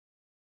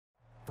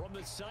From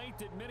the site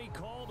that many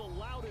call the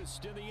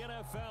loudest in the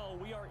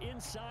NFL, we are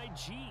inside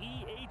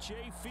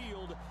GEHA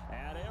Field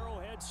at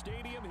Arrowhead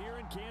Stadium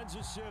here in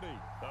Kansas City.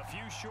 A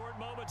few short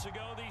moments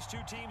ago, these two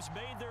teams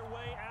made their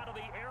way out of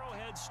the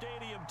Arrowhead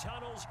Stadium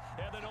tunnels,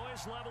 and the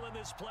noise level in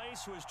this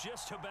place was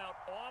just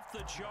about off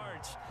the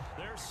charts.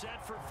 They're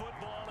set for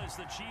football as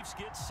the Chiefs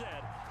get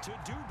set to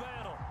do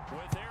battle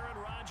with Aaron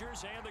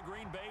Rodgers and the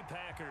Green Bay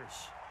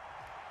Packers.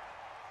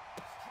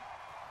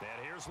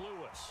 And here's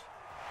Lewis.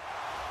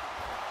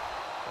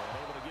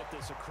 And able to get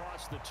this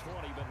across the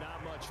 20, but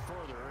not much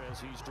further as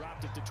he's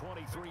dropped it to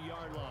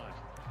 23-yard line.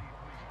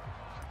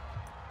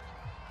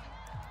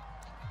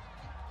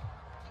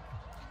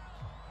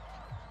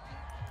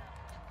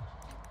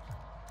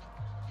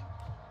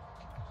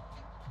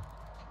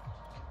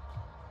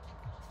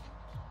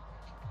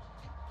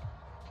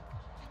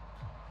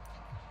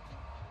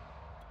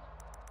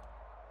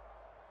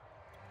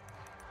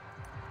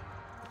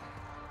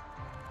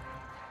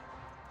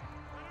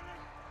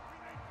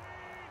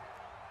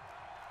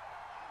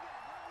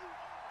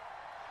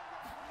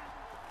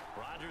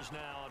 Rodgers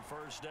now on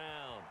first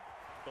down,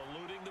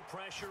 eluding the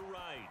pressure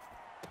right.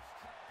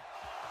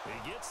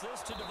 He gets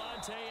this to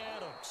Devontae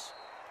Adams,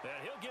 and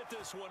he'll get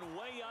this one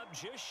way up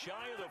just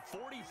shy of the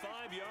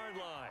 45-yard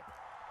line.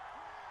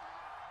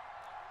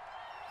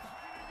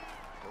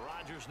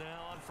 Rodgers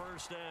now on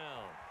first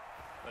down,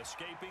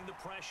 escaping the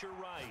pressure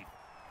right.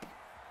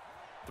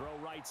 Throw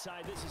right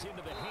side. This is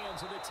into the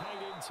hands of the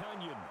tight end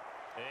Tunyon,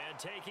 and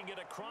taking it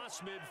across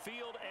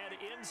midfield and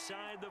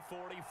inside the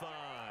 45.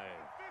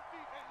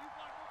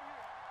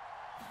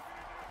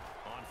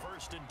 On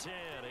first and 10,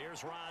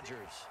 here's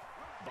Rodgers.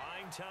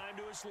 Buying time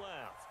to his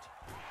left.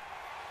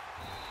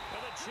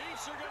 And the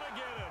Chiefs are going to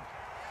get him.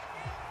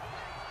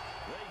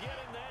 They get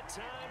him that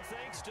time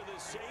thanks to the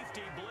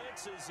safety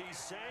blitz as he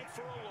sank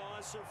for a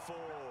loss of 4.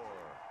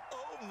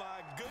 Oh,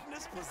 my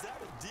goodness. Was that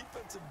a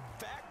defensive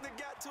back that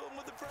got to him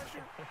with the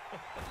pressure?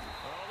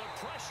 Oh, the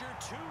pressure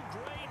too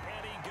great,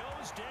 and he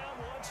goes down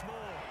once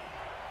more.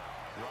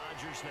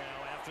 Rodgers now,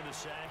 after the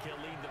sack,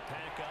 he'll lead the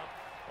pack up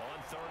on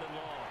 3rd and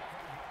long.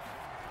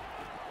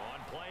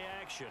 Play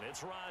action,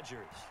 it's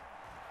Rodgers.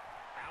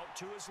 Out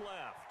to his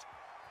left.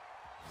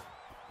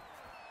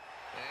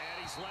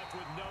 And he's left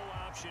with no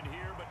option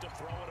here but to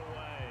throw it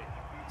away.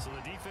 So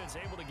the defense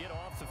able to get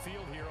off the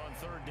field here on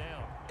 3rd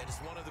down. And it's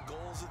one of the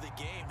goals of the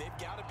game. They've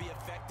got to be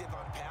effective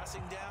on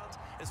passing downs.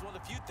 It's one of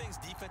the few things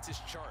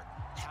defenses chart.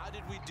 How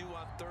did we do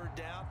on 3rd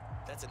down?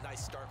 That's a nice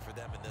start for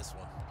them in this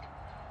one.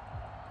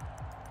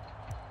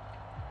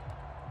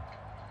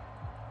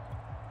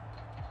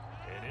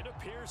 It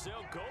appears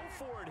they'll go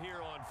for it here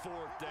on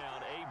 4th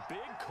down. A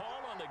big call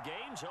on the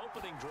game's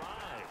opening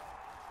drive.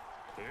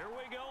 Here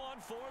we go on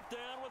 4th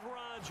down with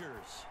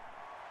Rodgers.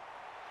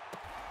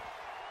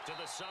 To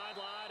the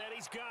sideline, and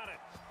he's got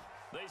it.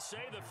 They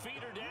say the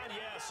feet are down.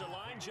 Yes, the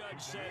line judge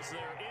says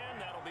they're in.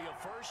 That'll be a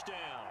first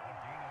down.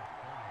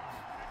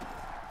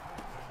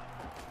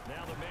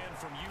 Now the man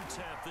from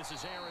UTEP, this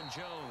is Aaron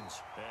Jones.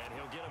 And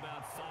he'll get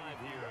about 5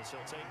 here as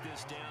he'll take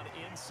this down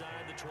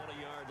inside the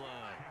 20-yard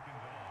line.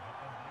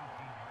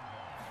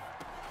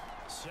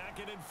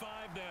 2nd and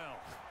 5 now.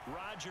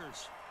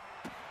 Rodgers.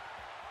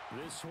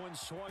 This one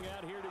swung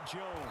out here to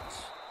Jones.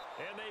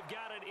 And they've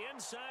got it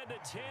inside the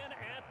 10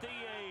 at the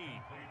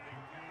 8.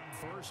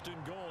 1st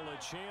and goal, a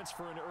chance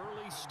for an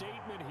early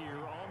statement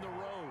here on the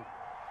road.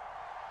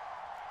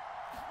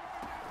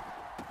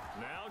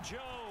 Now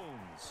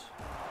Jones.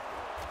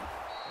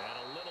 And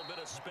a little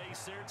bit of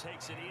space there.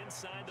 Takes it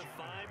inside the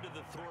 5 to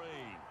the 3.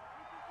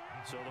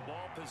 So the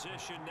ball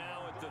position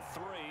now at the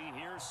 3.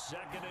 Here's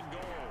 2nd and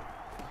goal.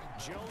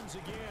 Jones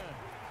again.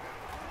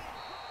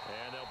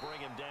 And they'll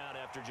bring him down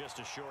after just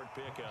a short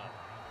pickup.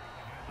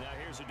 Now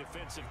here's a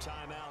defensive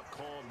timeout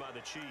called by the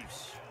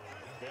Chiefs.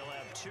 They'll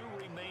have 2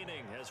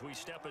 remaining as we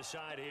step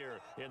aside here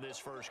in this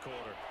first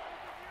quarter.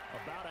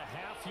 About a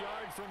half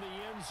yard from the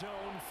end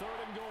zone, 3rd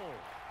and goal.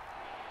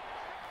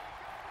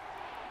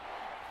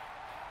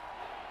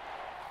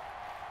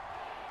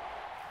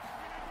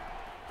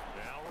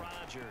 Now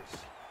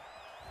Rodgers.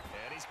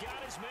 And he's got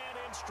his man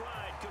in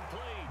stride,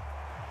 complete.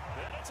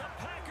 And it's a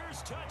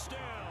Packers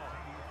touchdown.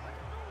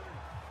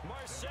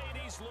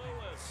 Mercedes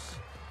Lewis.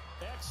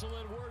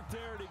 Excellent work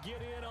there to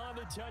get in on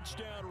the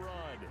touchdown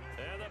run.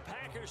 And the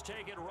Packers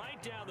take it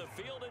right down the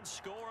field and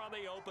score on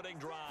the opening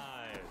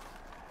drive.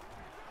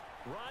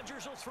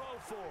 Rodgers will throw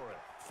for it.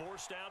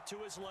 Forced out to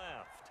his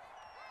left.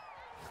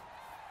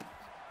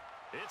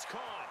 It's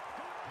caught.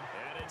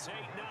 And it's 8-0.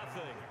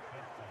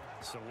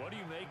 So what do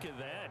you make of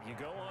that? You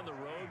go on the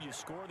road, you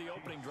score the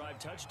opening drive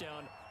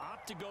touchdown,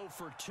 opt to go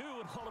for 2,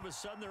 and all of a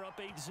sudden they're up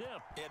 8-0.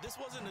 Yeah, this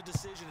wasn't a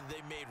decision that they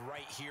made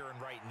right here and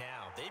right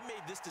now. They made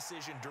this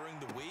decision during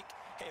the week.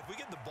 Hey, if we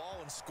get the ball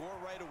and score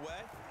right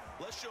away,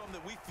 let's show them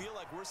that we feel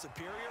like we're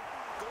superior.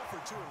 Go for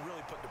 2 and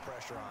really put the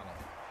pressure on them.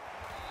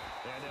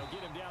 And they'll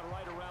get him down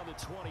right around the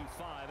 25,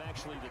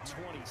 actually the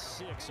 26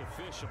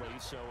 officially,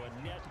 so a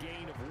net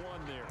gain of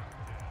 1 there.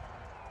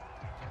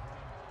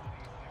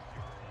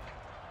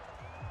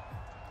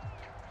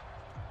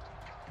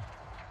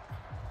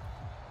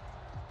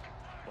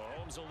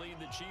 Mahomes will lead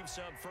the Chiefs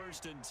up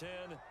 1st and 10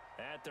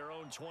 at their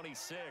own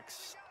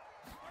 26.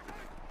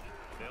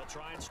 They'll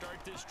try and start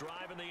this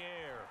drive in the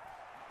air.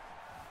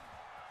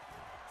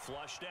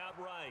 Flushed out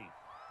right.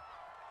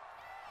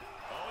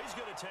 Oh, he's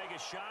going to take a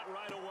shot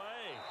right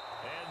away.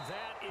 And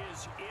that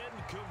is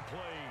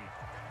incomplete.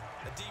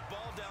 A deep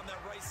ball down that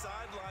right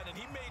sideline, and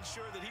he made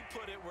sure that he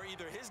put it where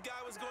either his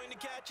guy was going to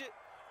catch it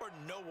or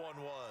no one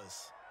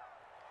was.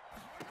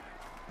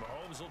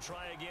 Mahomes will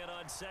try again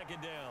on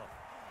 2nd down.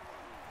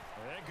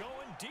 And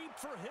going deep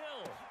for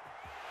Hill.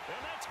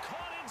 And that's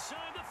caught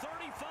inside the 35.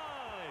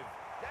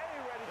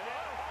 And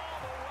all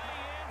the way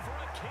in for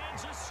a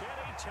Kansas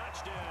City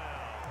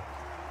touchdown.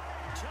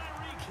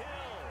 Tyreek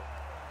Hill,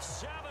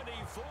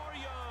 74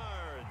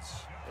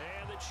 yards.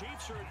 And the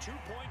Chiefs are a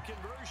 2-point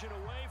conversion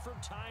away from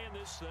tying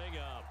this thing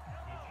up.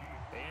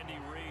 Andy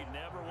Reid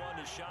never one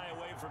to shy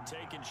away from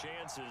taking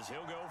chances.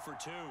 He'll go for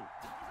 2.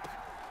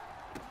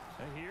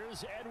 And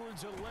here's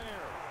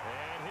Edwards-Helaire.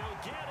 And he'll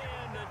get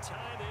in to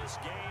tie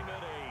this game at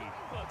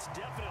 8. Well, it's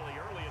definitely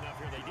early enough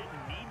here. They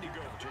didn't need to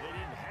go for 2. They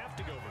didn't have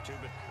to go for 2,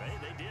 but hey,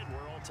 they did.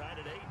 We're all tied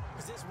at 8.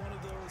 Is this one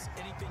of those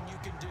anything you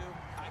can do,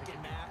 I can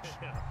match?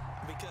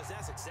 Because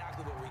that's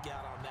exactly what we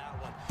got on that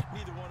one.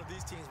 Neither one of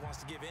these teams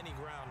wants to give any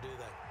ground, do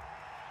they?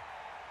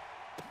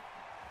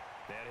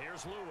 And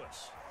here's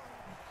Lewis.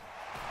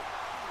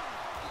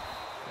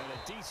 And a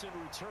decent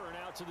return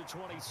out to the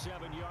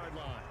 27-yard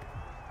line.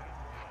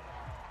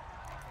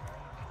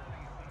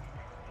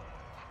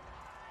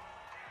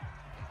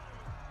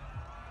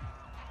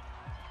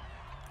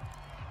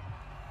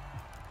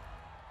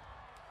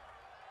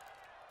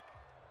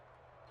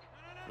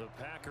 The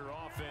Packer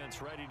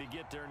offense ready to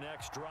get their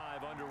next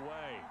drive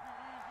underway.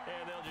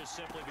 And they'll just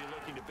simply be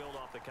looking to build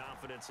off the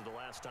confidence of the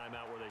last time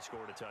out where they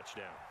scored a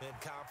touchdown. And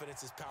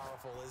confidence is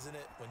powerful, isn't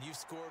it? When you've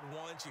scored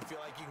once, you feel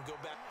like you can go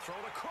back.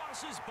 Thrown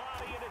across his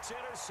body, and it's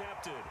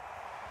intercepted.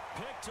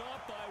 Picked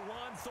up by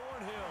Juan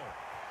Thornhill.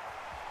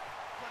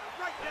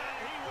 And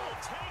he will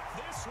take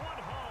this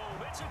one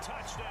home. It's a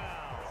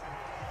touchdown.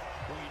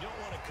 Well, you don't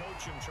want to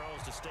coach him,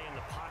 Charles, to stay in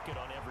the pocket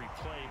on every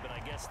play, but I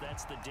guess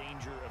that's the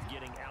danger of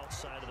getting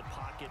outside of the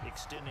pocket,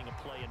 extending a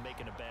play, and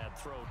making a bad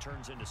throw.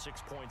 Turns into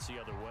 6 points the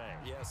other way.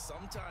 Yeah,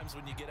 sometimes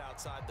when you get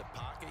outside the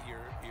pocket,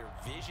 your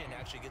vision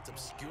actually gets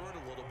obscured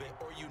a little bit,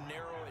 or you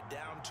narrow it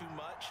down too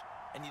much,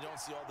 and you don't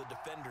see all the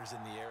defenders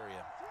in the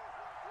area.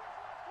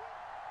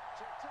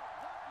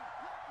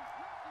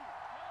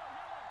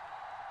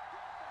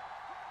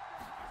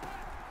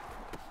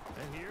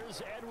 And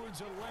here's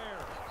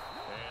Edwards-Helaire.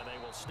 And they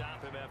will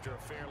stop him after a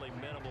fairly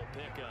minimal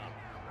pickup.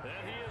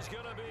 And he is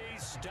going to be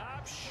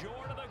stopped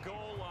short of the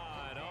goal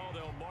line. Oh,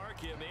 they'll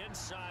mark him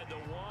inside the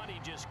 1. He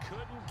just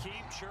couldn't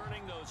keep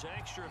churning those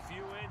extra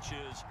few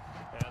inches.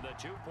 And the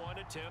 2-point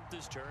attempt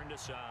is turned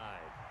aside.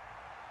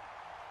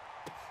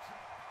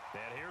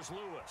 And here's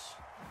Lewis.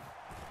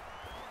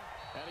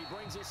 And he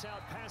brings us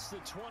out past the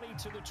 20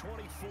 to the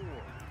 24.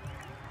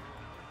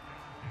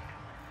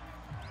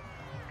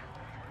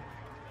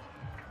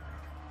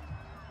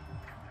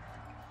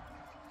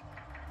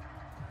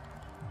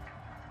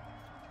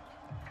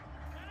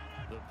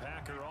 The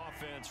Packer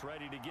offense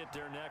ready to get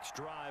their next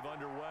drive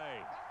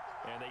underway.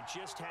 And they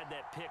just had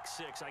that pick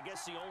 6. I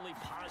guess the only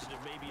positive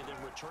maybe them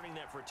returning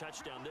that for a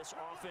touchdown. This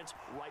offense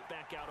right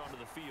back out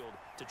onto the field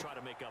to try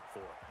to make up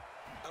for it.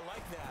 I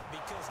like that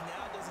because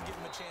now it doesn't give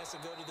them a chance to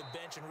go to the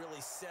bench and really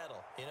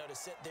settle. You know, to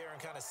sit there and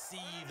kind of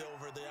seethe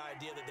over the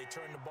idea that they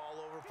turned the ball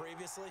over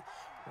previously.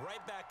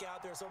 Right back out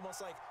there, it's almost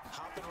like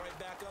hopping right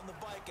back on the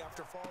bike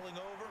after falling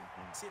over.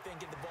 See if they can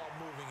get the ball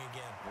moving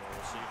again. Well,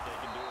 we'll see if they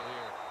can do it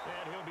here.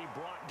 And he'll be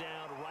brought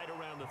down right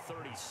around the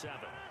 37.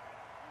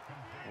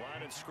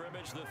 Line of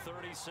scrimmage, the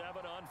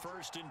 37 on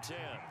 1st and 10.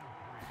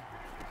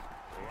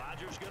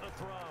 Rodgers going to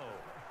throw.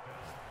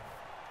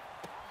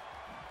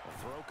 A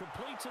throw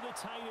complete to the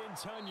tight end,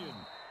 Tunyon.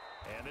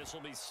 And this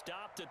will be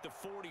stopped at the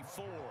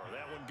 44.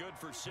 That one good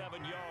for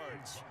 7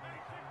 yards.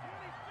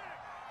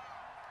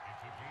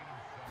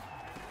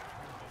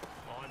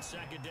 On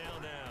 2nd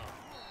down now.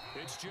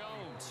 It's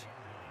Jones.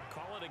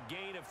 Call it a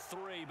gain of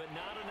 3, but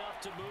not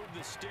enough to move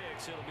the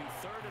sticks. It'll be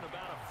 3rd and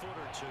about a foot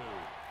or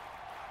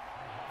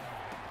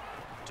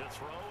 2. To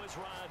throw is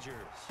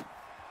Rodgers.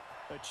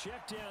 A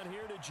check down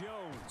here to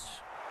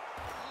Jones.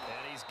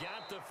 And he's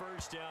got the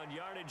 1st down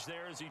yardage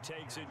there as he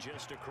takes it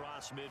just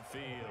across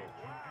midfield.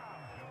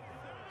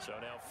 So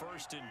now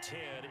 1st and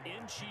 10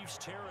 in Chiefs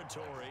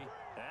territory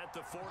at the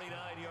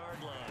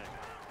 49-yard line.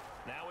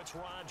 Now it's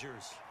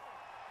Rodgers.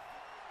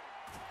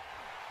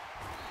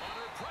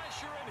 Under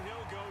pressure, and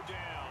he'll go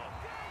down.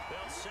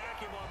 They'll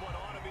sack him on what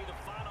ought to be the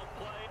final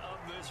play of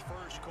this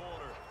first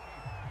quarter.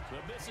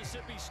 The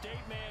Mississippi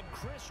State man,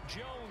 Chris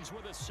Jones,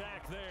 with a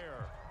sack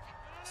there.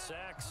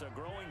 Sacks a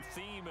growing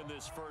theme in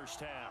this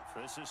first half.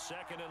 This is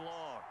 2nd and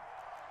long.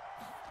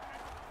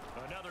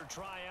 Another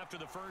try after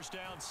the 1st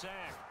down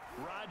sack.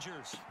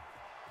 Rodgers.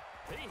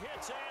 He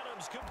hits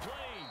Adams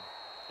complete.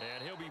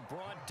 And he'll be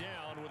brought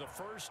down with a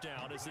 1st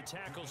down as the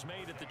tackle's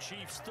made at the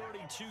Chiefs'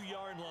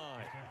 32-yard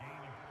line.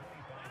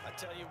 I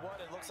tell you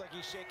what, it looks like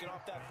he's shaking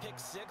off that pick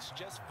six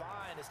just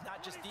fine. It's not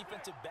just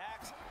defensive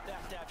backs that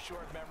have to have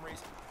short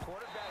memories.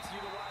 Quarterbacks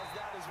utilize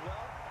that as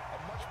well. A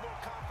much more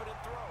confident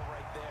throw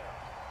right there.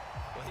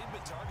 Well, he'd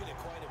been targeted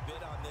quite a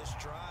bit on this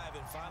drive,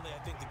 and finally I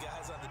think the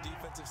guys on the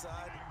defensive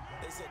side,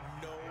 they said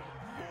no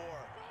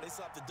more. They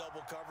slapped the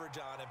double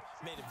coverage on him,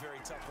 made it very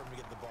tough for him to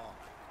get the ball.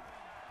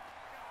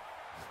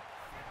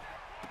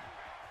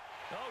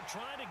 Oh,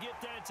 trying to get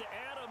that to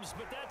Adams,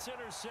 but that's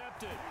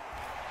intercepted.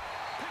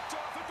 Picked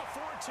off at the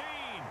 14.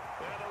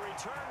 And the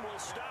return will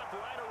stop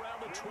right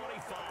around the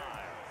 25.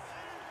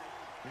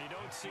 You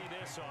don't see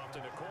this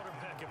often. A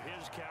quarterback of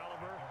his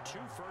caliber, 2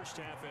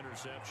 first-half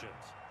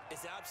interceptions.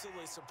 It's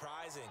absolutely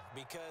surprising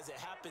because it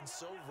happens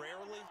so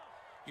rarely.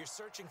 You're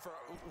searching for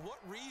what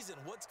reason,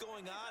 what's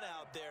going on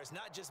out there. It's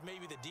not just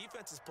maybe the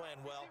defense is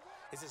playing well.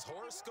 Is his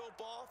horoscope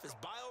off? His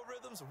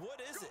biorhythms?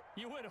 What is it?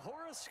 You went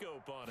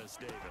horoscope on us,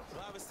 David.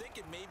 Well, I was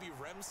thinking maybe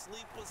REM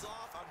sleep was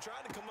off. I'm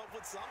trying to come up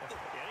with something.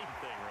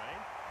 Anything,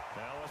 right?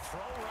 Now a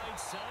throw right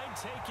side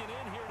taken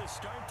in here to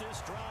start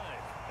this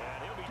drive.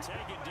 And he'll be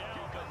taken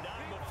down, but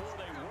not before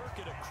they work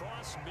it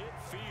across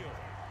midfield.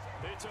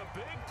 It's a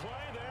big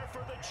play there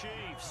for the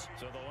Chiefs.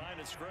 So the line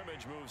of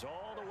scrimmage moves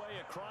all the way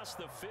across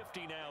the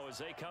 50 now as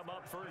they come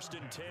up 1st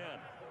and 10.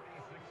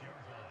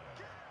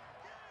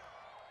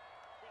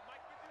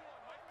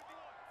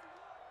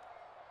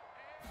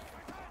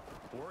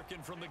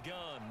 Working from the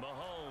gun,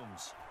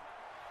 Mahomes.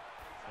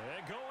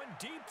 And going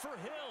deep for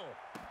Hill.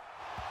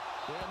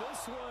 And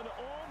this one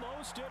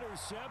almost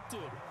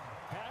intercepted.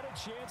 Had a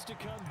chance to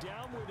come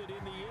down with it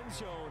in the end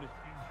zone,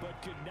 but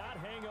could not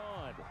hang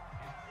on.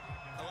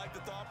 I like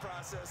the thought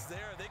process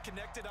there. They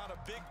connected on a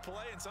big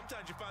play, and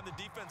sometimes you find the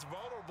defense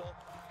vulnerable.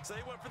 So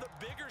they went for the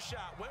bigger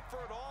shot, went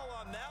for it all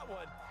on that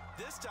one.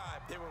 This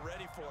time, they were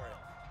ready for it.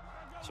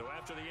 So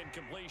after the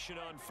incompletion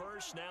on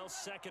first, now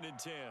 2nd and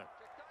 10.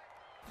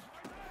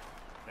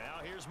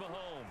 Now here's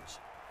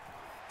Mahomes.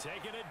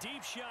 Taking a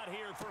deep shot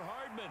here for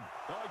Hardman.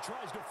 Oh, he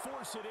tries to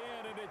force it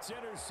in, and it's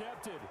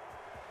intercepted.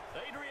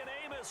 Adrian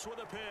Amos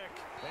with a pick.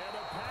 And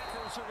the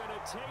Packers are going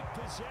to take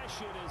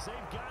possession as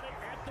they've got it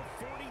at the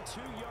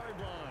 42-yard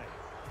line.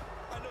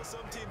 I know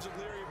some teams are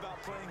leery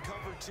about playing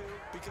cover 2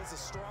 because the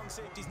strong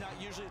safety's not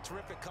usually a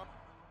terrific cover.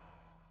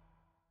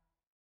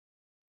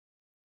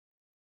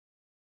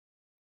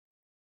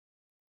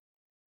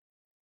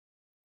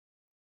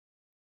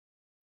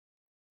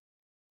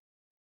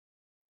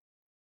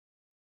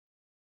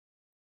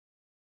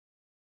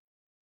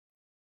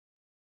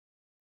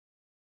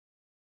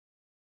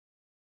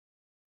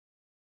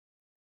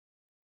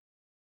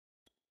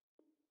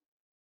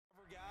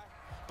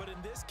 But in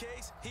this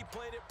case, he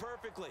played it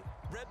perfectly.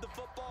 Read the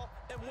football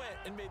and went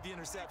and made the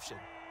interception.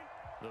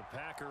 The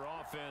Packer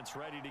offense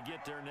ready to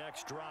get their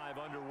next drive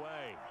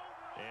underway.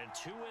 And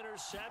 2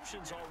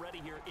 interceptions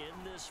already here in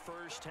this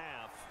first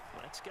half.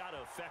 That's got to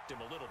affect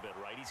him a little bit,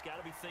 right? He's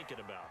got to be thinking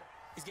about it.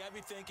 He's got to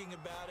be thinking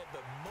about it, but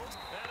most...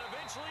 And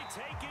eventually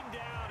taken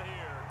down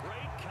here.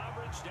 Great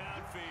coverage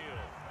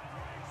downfield.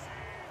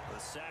 The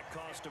sack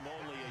cost him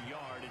only a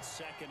yard. It's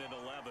 2nd and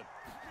 11.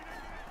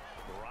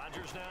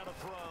 Rodgers now to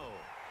throw.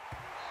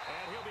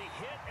 And he'll be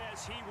hit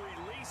as he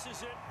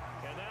releases it,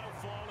 and that'll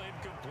fall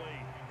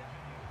incomplete.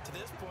 To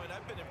this point,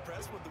 I've been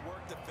impressed with the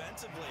work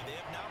defensively. They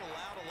have not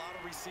allowed a lot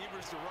of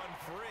receivers to run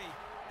free.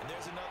 And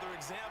there's another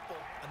example,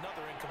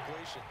 another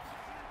incompletion.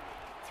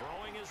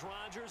 Throwing is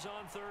Rodgers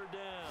on 3rd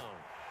down.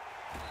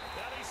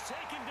 And he's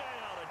taken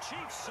down, a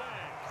Chiefs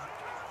sack.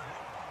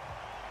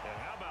 And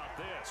how about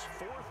this?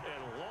 4th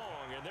and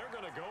long, and they're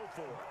going to go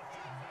for it.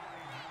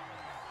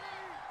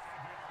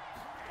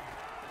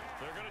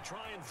 They're going to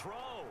try and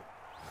throw.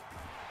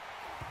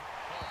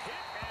 A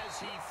hit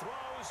as he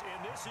throws, and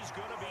this is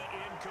going to be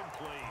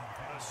incomplete.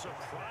 A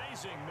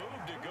surprising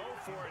move to go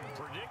for it, and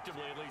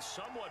predictably, at least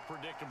somewhat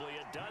predictably,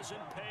 it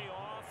doesn't pay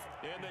off,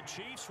 and the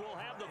Chiefs will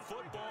have the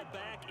football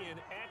back in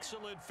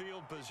excellent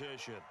field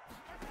position.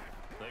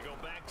 They go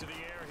back to the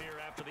air here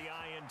after the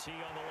INT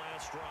on the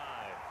last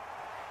drive.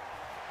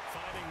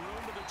 Finding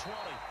room to the 20,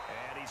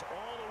 and he's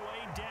all the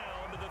way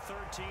down to the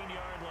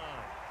 13-yard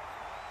line.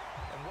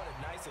 And what a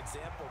nice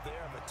example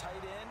there of a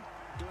tight end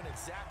doing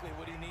exactly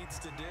what he needs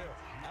to do.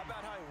 How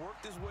about how he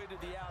worked his way to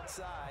the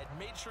outside,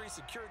 made sure he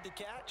secured the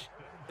catch,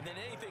 and then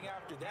anything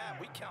after that,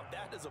 we count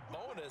that as a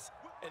bonus.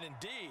 And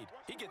indeed,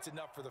 he gets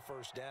enough for the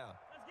first down.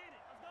 Let's get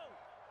it. Let's go.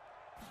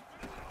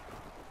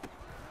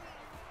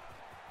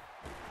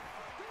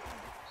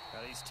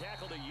 Now he's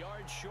tackled a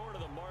yard short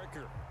of the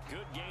marker.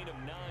 Good gain of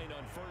 9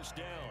 on 1st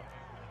down.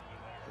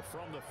 But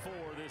from the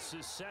 4, this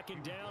is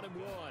 2nd down and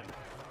 1.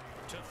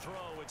 To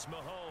throw, it's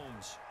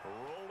Mahomes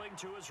rolling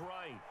to his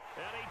right.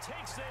 And he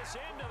takes this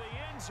into the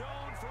end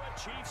zone for a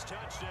Chiefs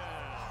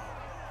touchdown.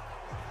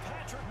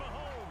 Patrick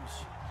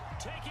Mahomes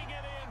taking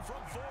it in from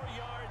 4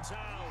 yards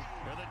out.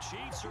 And the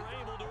Chiefs are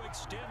able to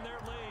extend their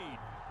lead.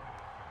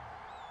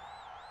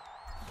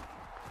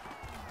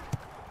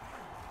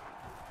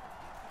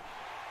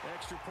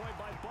 Extra point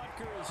by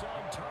Butker is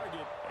on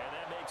target. And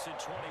that makes it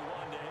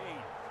 21-8.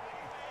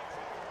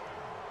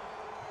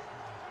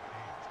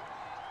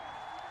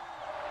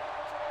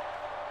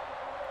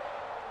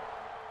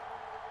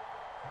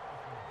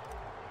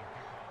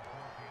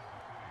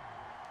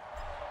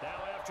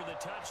 After the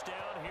touchdown,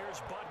 here's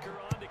Butker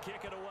on to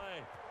kick it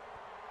away.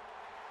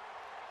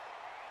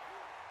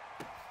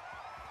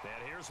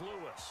 And here's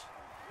Lewis.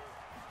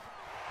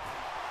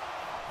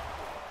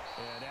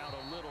 And out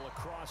a little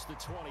across the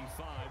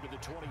 25 to the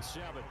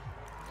 27.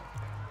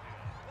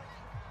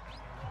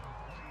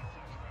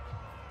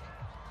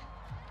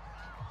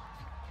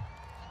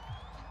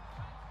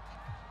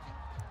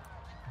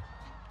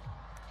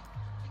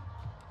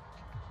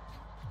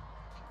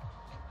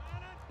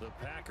 The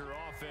Packer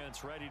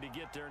offense ready to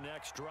get their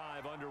next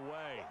drive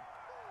underway.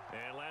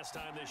 And last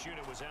time this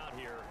unit was out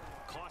here,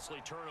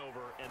 costly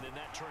turnover, and then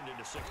that turned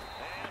into 6.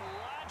 And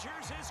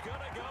Rodgers is going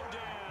to go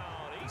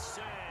down. He's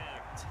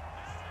sacked.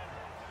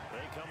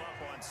 They come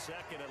up on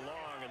 2nd and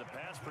long, and the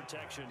pass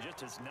protection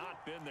just has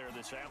not been there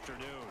this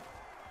afternoon.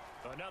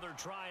 Another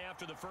try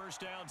after the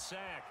first down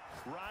sack.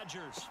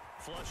 Rodgers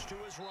flush to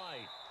his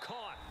right.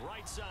 Caught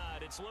right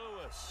side. It's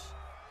Lewis.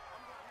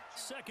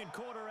 Second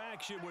quarter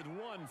action with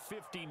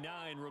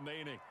 1:59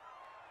 remaining.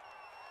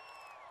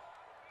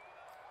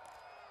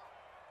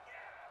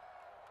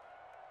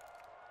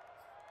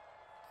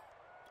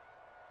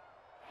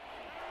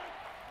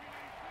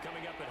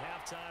 Coming up at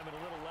halftime in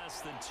a little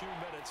less than 2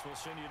 minutes, we'll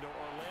send you to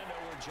Orlando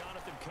where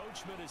Jonathan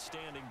Coachman is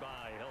standing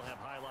by. He'll have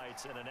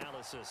highlights and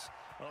analysis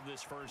of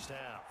this first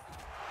half.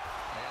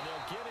 And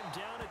they'll get him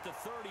down at the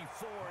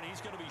 34, and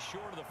he's going to be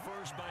short of the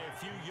first by a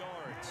few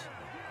yards.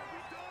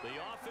 The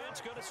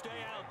offense going to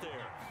stay out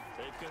there.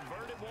 They've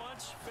converted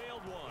once,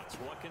 failed once.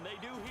 What can they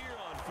do here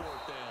on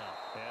 4th down?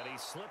 And he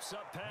slips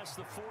up past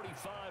the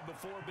 45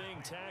 before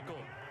being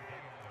tackled.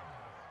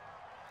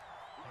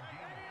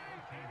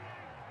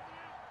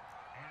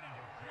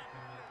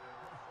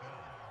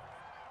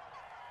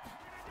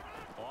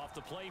 Off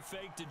the play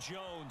fake to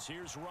Jones.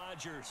 Here's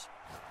Rodgers.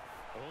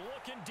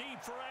 Looking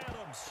deep for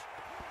Adams.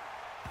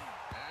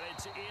 And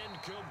it's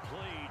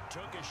incomplete.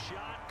 Took a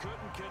shot,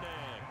 couldn't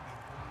connect.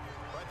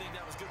 I think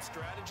that was good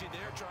strategy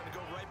there, trying to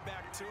go right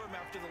back to him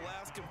after the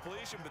last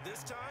completion. But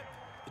this time,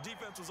 the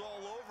defense was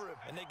all over him,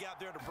 and they got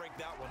there to break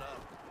that one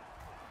up.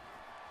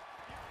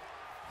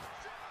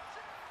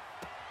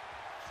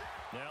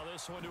 Now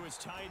this one to his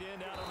tight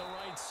end out on the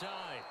right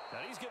side.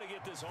 Now he's going to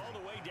get this all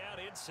the way down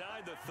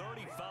inside the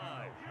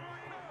 35.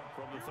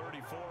 From the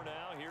 34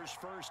 now, here's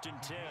 1st and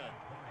 10.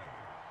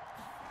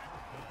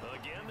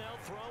 Again,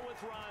 they'll throw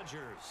with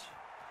Rodgers.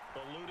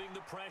 Eluding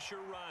the pressure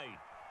right.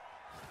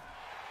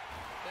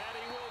 And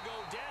he will go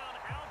down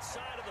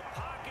outside of the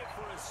pocket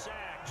for a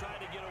sack. Tried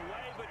to get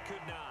away, but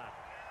could not.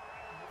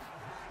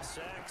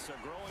 Sacks a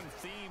growing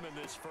theme in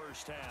this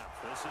first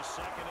half. This is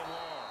 2nd and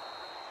long.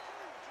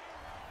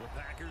 The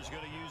Packers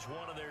going to use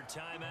one of their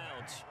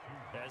timeouts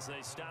as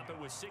they stop it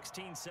with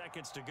 16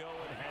 seconds to go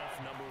in half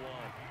number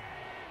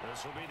 1.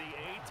 This will be the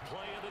 8th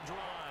play of the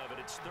drive, and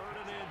it's 3rd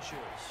and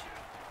inches.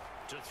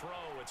 To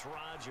throw, it's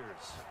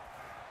Rodgers.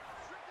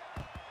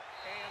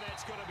 And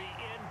that's going to be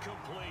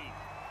incomplete.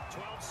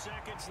 12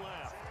 seconds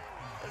left.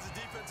 As a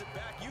defensive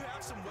back, you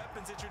have some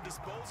weapons at your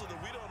disposal that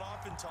we don't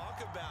often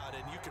talk about.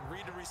 And you can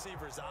read the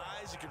receiver's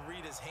eyes, you can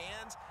read his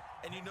hands,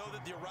 and you know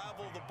that the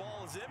arrival of the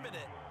ball is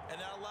imminent.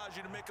 And that allows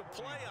you to make a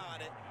play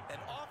on it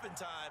and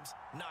oftentimes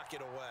knock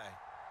it away.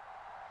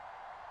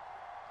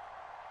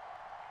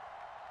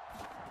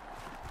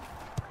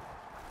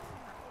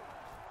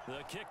 The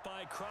kick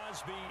by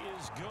Crosby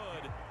is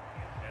good,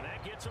 and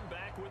that gets him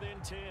back within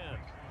 10.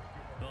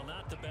 Well,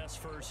 not the best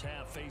first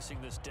half facing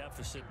this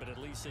deficit, but at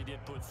least they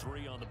did put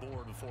 3 on the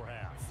board before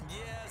half.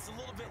 Yeah, it's a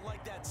little bit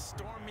like that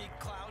stormy,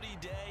 cloudy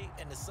day,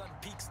 and the sun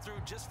peeks through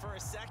just for a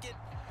second.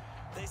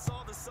 They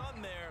saw the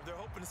sun there. They're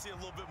hoping to see a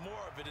little bit more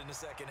of it in the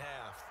second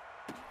half.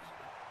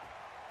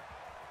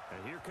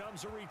 And here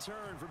comes a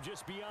return from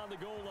just beyond the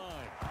goal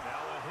line.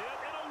 Now a hit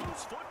and a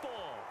loose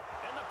football.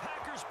 And the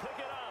Packers pick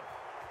it up.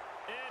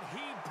 And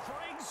he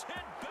brings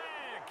it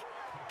back.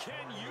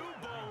 Can you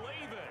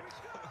believe it?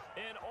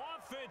 An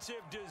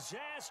offensive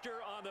disaster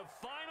on the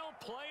final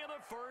play of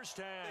the first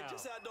half. They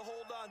just had to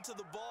hold on to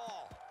the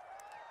ball.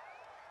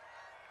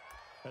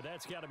 Now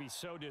that's got to be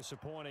so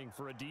disappointing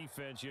for a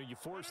defense. You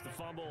force the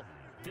fumble,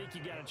 think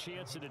you got a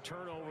chance at a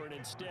turnover, and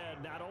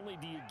instead, not only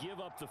do you give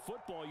up the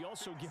football, you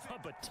also give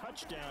up a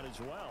touchdown as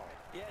well.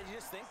 Yeah, you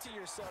just think to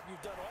yourself,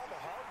 you've done all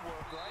the hard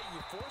work, right? You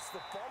forced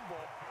the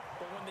fumble,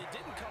 but when they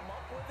didn't come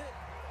up with it,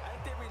 I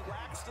think they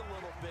relaxed a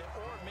little bit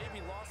or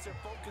maybe lost their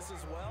focus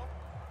as well,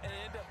 and it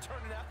ended up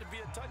turning out to be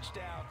a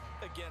touchdown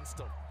against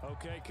them.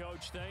 Okay,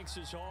 Coach, thanks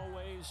as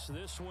always.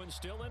 This one's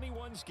still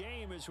anyone's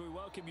game as we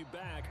welcome you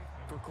back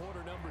for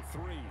quarter number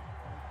 3.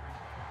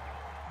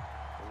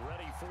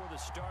 Ready for the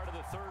start of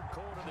the third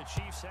quarter. The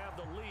Chiefs have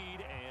the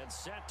lead and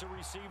set to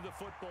receive the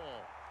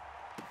football.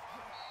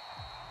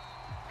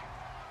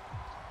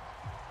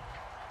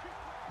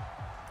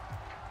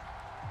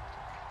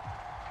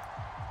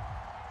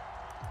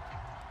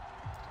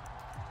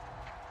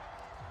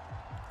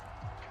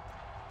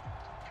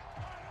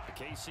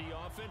 The KC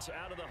offense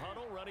out of the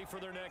huddle, ready for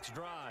their next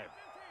drive.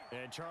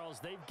 And, Charles,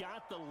 they've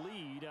got the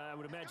lead. I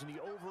would imagine the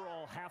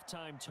overall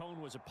halftime tone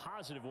was a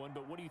positive one,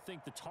 but what do you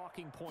think the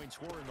talking points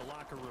were in the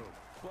locker room?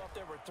 Well, if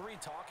there were 3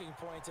 talking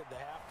points at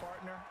the half,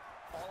 partner,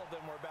 all of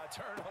them were about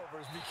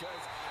turnovers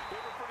because they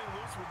were pretty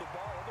loose with the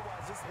ball.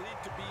 Otherwise, this lead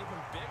could be even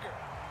bigger.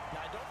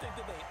 Now, I don't think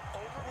that they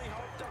overly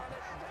harped on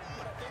it,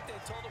 but I think they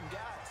told them,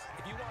 guys,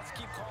 if you want to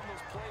keep calling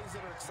those plays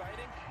that are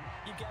exciting,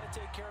 you've got to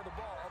take care of the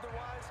ball.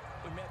 Otherwise,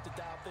 we may have to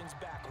dial things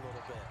back a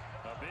little bit.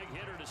 A big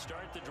hitter to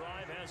start the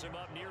drive has him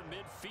up near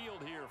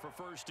midfield here for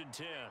 1st and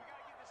 10.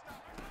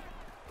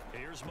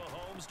 Here's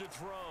Mahomes to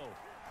throw.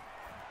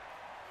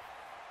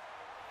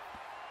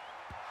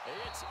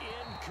 It's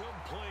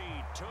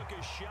incomplete. Took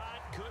a shot,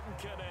 couldn't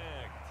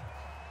connect.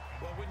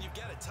 Well, when you've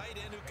got a tight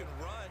end who can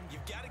run,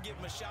 you've got to give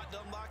him a shot to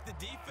unlock the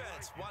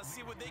defense. Want to see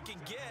what they can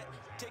get,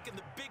 taking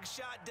the big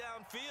shot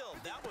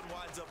downfield. That one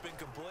winds up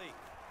incomplete.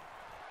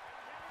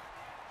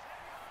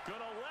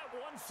 Gonna let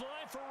one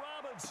fly for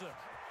Robinson.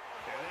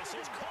 And this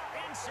is caught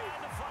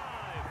inside the 5.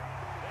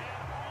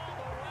 And all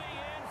the way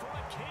in for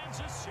a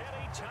Kansas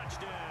City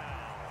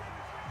touchdown.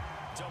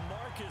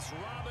 DeMarcus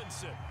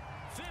Robinson,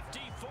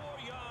 54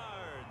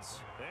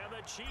 yards. And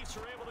the Chiefs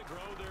are able to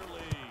grow their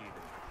lead.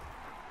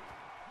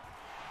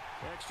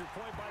 Extra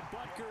point by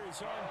Butker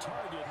is on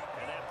target,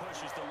 and that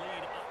pushes the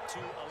lead up to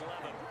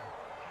 11.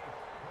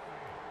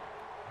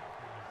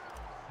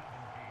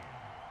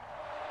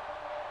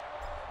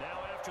 Now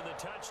after the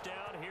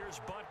touchdown, here's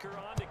Butker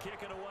on to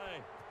kick it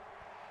away.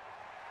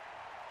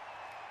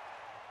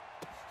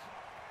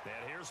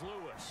 And here's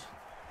Lewis.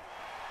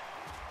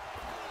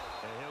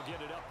 And he'll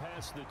get it up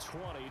past the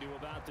 20 to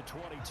about the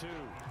 22.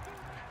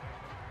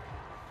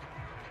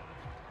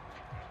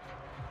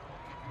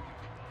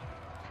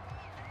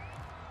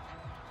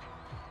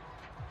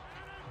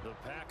 The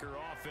Packer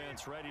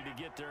offense ready to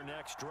get their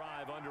next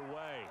drive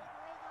underway.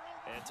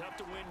 And tough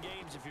to win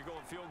games if you're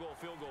going field goal,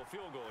 field goal,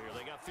 field goal here.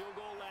 They got field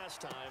goal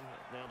last time.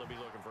 Now they'll be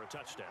looking for a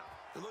touchdown.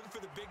 They're looking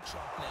for the big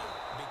chunk now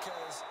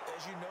because,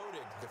 as you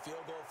noted, the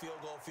field goal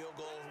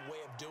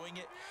way of doing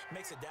it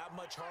makes it that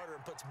much harder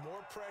and puts more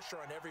pressure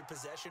on every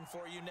possession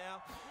for you now.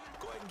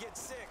 Go ahead and get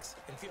 6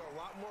 and feel a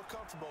lot more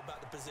comfortable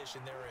about the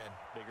position they're in.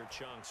 Bigger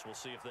chunks. We'll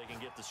see if they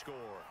can get the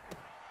score.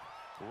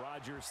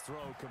 Rodgers'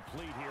 throw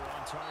complete here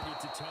on target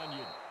to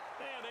Tunyon.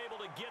 And able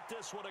to get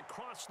this one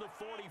across the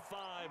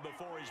 45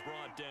 before he's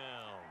brought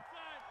down.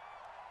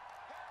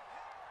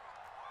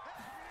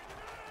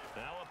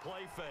 Now a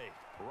play fake.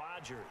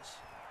 Rodgers.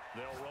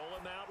 They'll roll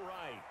him out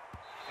right.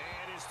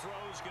 And his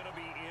throw's going to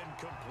be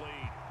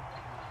incomplete.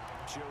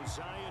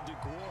 Josiah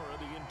DeGuara,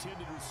 the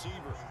intended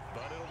receiver.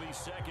 But it'll be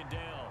 2nd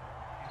down.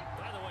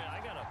 By the way, I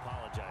got to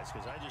apologize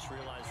because I just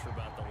realized for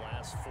about the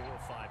last 4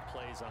 or 5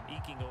 plays, I'm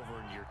eking over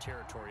into your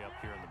territory up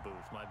here in the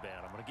booth. My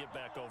bad. I'm going to get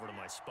back over to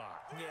my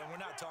spot. Yeah,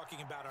 we're not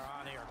talking about our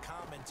on-air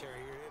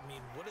commentary here. I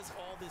mean, what is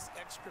all this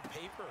extra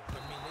paper?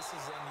 I mean, this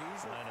is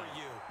unusual for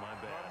you. My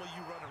bad. Normally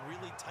you run a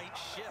really tight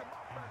ship.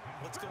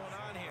 What's going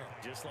on here?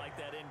 Just like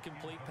that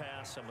incomplete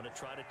pass, I'm going to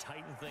try to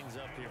tighten things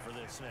up here for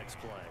this next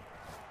play.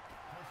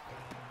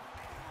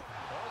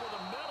 Over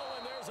the middle,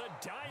 and there's a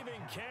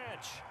diving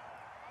catch.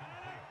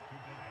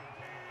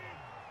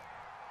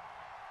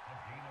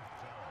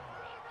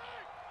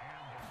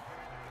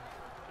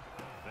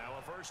 Now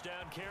a 1st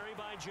down carry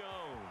by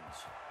Jones.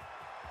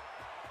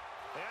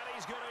 And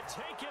he's going to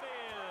take it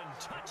in.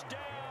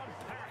 Touchdown,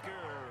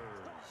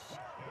 Packers.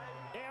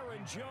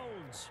 Aaron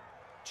Jones,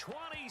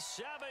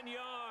 27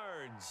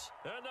 yards.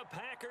 And the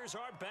Packers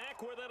are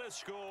back within a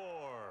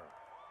score.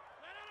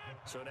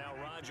 So now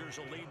Rodgers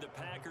will lead the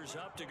Packers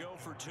up to go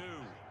for 2.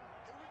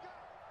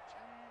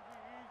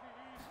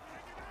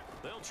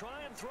 They'll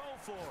try and throw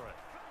for it.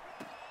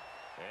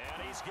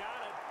 And he's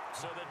got it.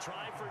 So the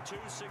try for 2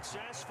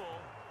 successful.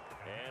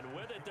 And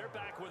with it, they're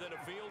back within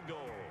a field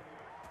goal.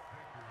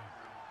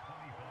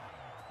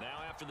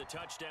 Now after the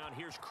touchdown,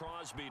 here's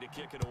Crosby to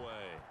kick it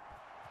away.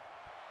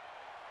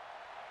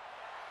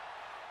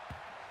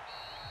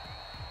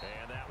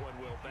 And that one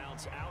will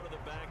bounce out of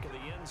the back of the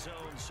end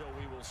zone, so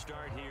we will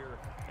start here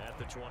at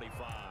the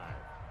 25.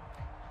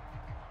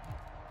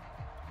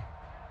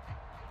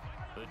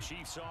 The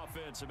Chiefs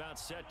offense about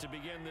set to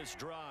begin this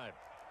drive.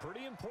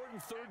 Pretty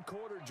important 3rd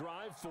quarter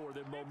drive for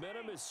them.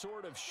 Momentum has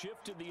sort of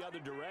shifted the other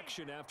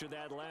direction after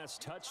that last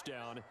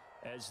touchdown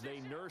as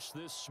they nurse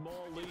this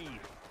small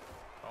lead.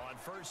 On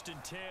 1st and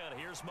 10,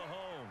 here's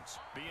Mahomes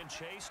being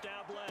chased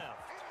out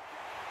left.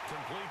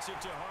 Completes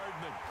it to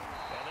Hardman.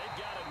 And they've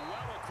got it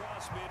well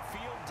across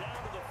midfield down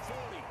to the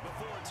 40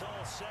 before it's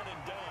all said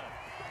and done.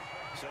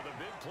 So the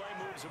big play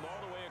moves him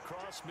all the way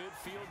across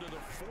midfield to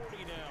the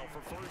 40 now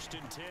for 1st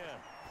and 10.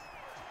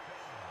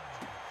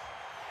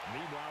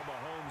 Meanwhile,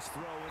 Mahomes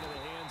throw into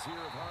the hands here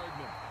of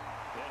Hardman.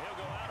 And he'll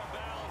go out of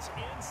bounds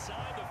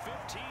inside the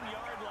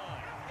 15-yard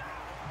line.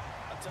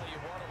 I'll tell you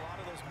what, a lot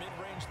of those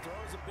mid-range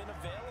throws have been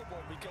available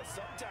because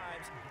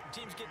sometimes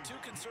teams get too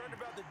concerned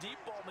about the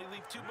deep ball and they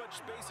leave too much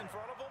space in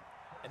front of them.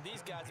 And these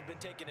guys have been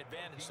taking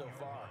advantage so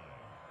far.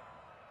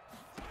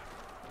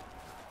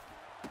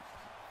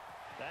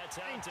 That's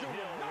out to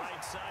Hill, right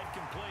side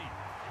complete.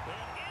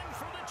 And in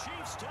for the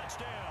Chiefs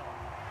touchdown.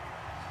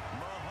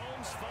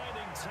 Mahomes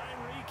finding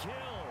Tyreek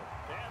Hill.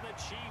 And the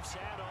Chiefs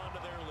add on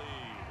to their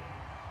lead.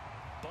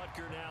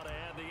 Butker now to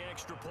add the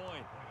extra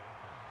point.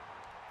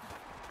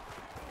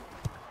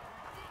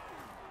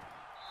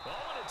 Oh,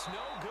 and it's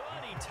no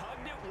good. He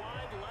tugged it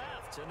wide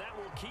left, and that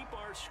will keep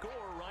our score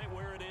right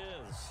where it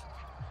is.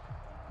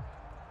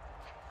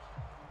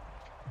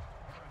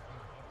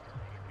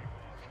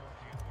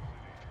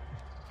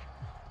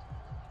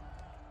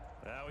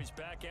 Now he's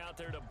back out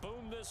there to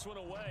boom this one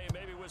away,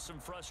 maybe with some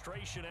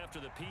frustration after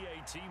the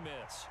PAT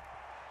miss.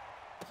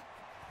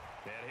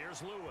 And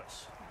here's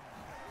Lewis.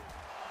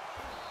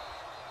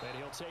 And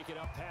he'll take it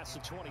up past the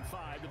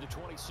 25 to the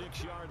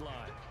 26-yard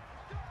line.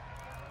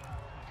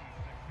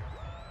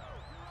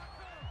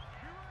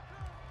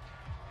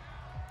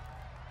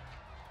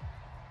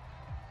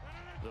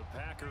 The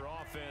Packer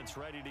offense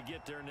ready to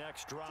get their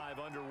next drive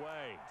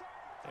underway.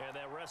 And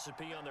that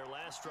recipe on their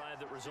last drive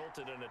that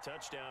resulted in a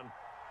touchdown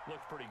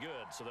looked pretty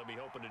good, so they'll be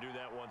hoping to do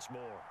that once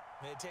more.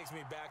 It takes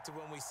me back to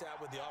when we sat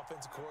with the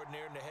offensive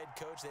coordinator and the head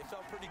coach. They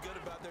felt pretty good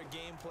about their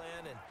game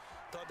plan and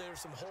thought there were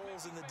some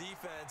holes in the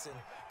defense, and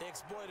they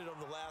exploited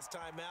them the last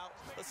time out.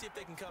 Let's see if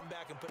they can come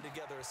back and put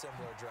together a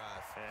similar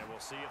drive. And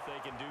we'll see if they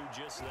can do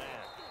just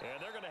that.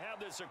 And they're going to have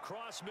this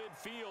across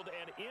midfield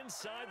and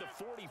inside the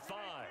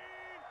 45.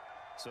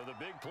 So the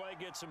big play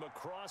gets him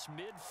across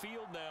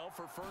midfield now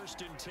for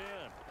 1st and 10.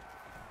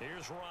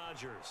 Here's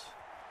Rodgers.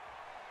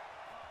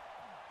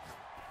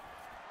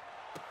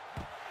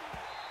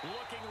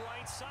 Looking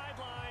right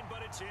sideline, but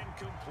it's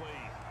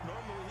incomplete.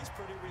 Normally, he's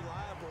pretty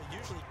reliable.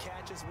 Usually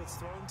catches what's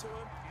thrown to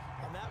him.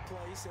 On that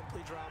play, he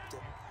simply dropped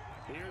it.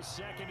 Here's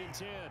 2nd and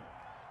 10.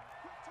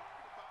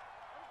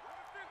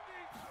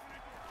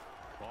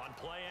 On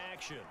play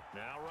action.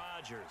 Now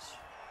Rodgers.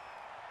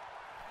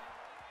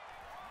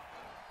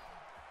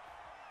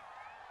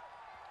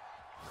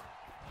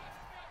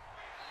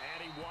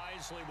 And he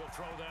wisely will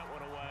throw that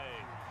one away.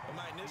 And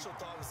my initial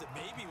thought was that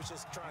maybe he was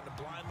just trying to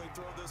blindly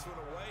throw this one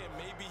away, and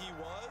maybe he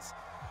was.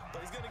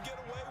 But he's going to get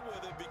away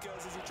with it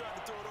because as he tried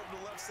to throw it over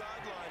the left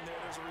sideline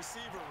there's a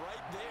receiver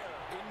right there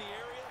in the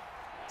area,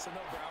 so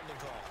no grounding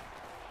call.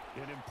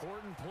 An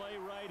important play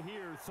right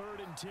here,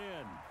 3rd and 10.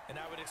 And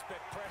I would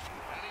expect pressure.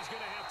 And he's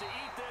going to have to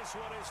eat this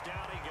one as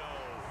down he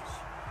goes.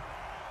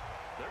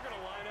 They're going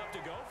to line up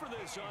to go for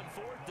this on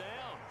 4th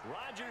down.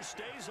 Rodgers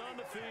stays on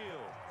the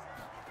field.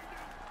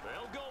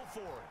 They'll go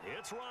for it.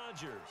 It's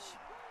Rodgers.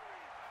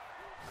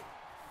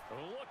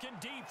 Looking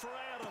deep for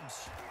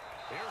Adams.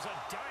 Here's a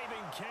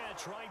diving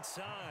catch right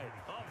side.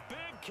 A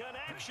big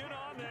connection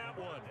on that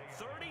one.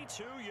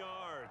 32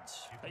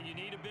 yards. Hey, you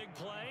need a big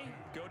play?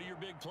 Go to your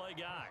big play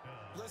guy.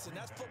 Listen,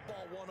 that's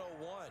football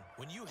 101.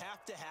 When you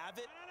have to have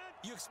it,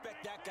 you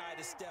expect that guy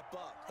to step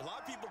up. A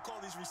lot of people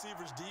call these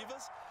receivers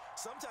divas.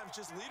 Sometimes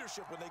just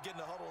leadership when they get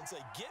in the huddle and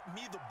say, get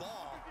me the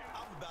ball.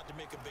 I'm about to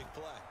make a big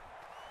play.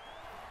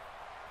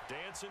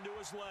 Dancing to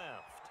his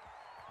left.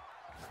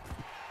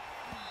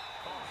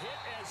 A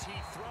hit as he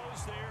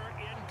throws there,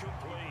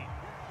 incomplete.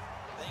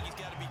 I think he's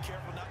got to be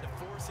careful not to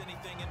force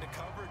anything into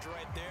coverage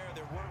right there.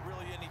 There weren't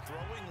really any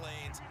throwing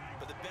lanes,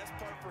 but the best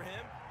part for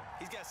him,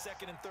 he's got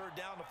 2nd and 3rd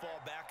down to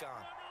fall back on.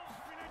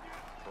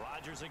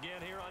 Rodgers again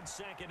here on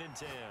 2nd and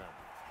 10.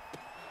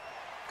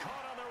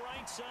 Caught on the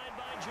right side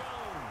by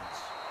Jones.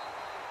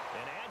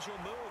 An agile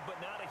move, but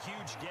not a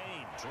huge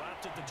gain.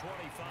 Dropped at the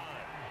 25.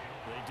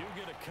 They do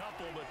get a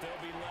couple, but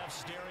they'll be left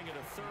staring at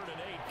a 3rd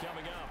and 8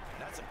 coming up.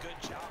 That's a good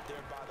job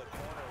there by the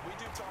corner. We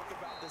do talk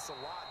about this a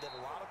lot, that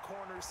a lot of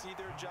corners see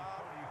their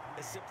job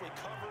as simply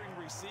covering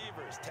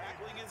receivers.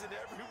 Tackling isn't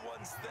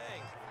everyone's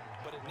thing.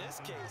 But in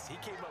this case, he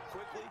came up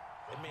quickly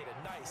and made a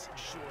nice,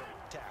 short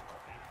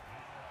tackle.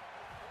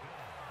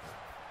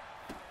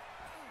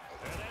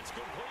 And that's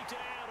complete to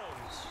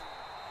Adams.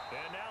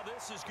 And now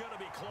this is going to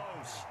be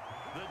close.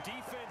 The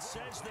defense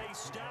says they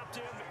stopped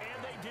him, and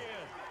they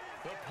did.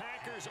 The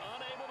Packers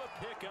unable to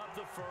pick up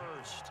the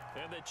first.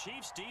 And the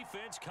Chiefs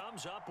defense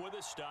comes up with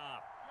a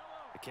stop.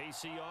 The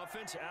KC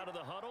offense out of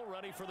the huddle,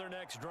 ready for their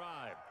next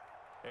drive.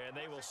 And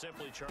they will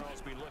simply,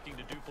 Charles, be looking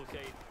to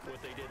duplicate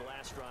what they did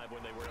last drive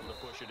when they were able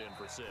to push it in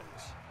for 6.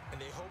 And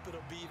they hope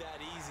it'll be that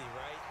easy,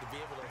 right? To be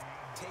able to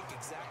take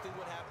exactly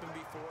what happened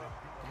before,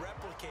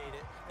 replicate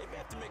it. They may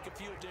have to make a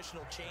few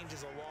additional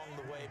changes along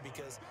the way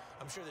because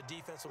I'm sure the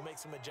defense will make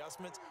some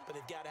adjustments, but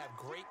they've got to have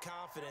great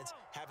confidence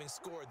having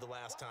scored the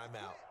last time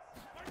out.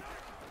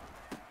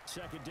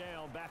 2nd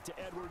down, back to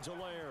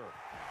Edwards-Helaire.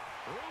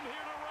 Room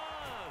here to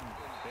run.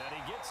 And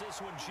he gets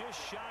this one just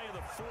shy of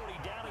the 40,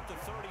 down at the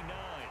 39.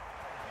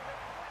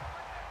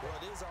 Well,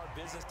 it is our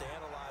business to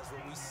analyze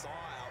what we saw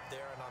out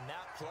there, and on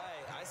that play,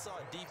 I saw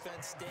a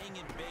defense staying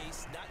in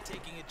base, not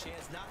taking a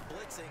chance, not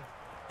blitzing,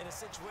 in a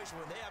situation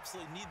where they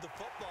absolutely need the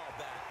football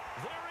back.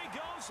 There he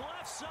goes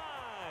left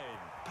side,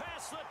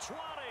 past the 20,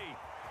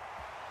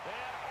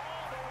 and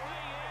all the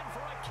way in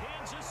for a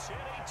Kansas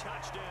City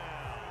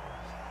touchdown.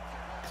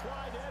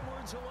 Clyde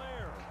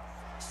Edwards-Helaire,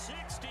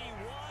 61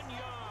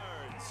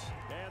 yards,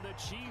 and the the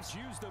Chiefs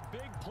use the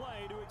big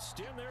play to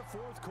extend their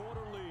fourth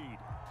quarter lead.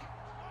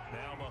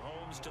 Now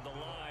Mahomes to the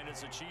line as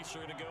the Chiefs are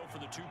going to go for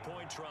the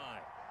two-point try.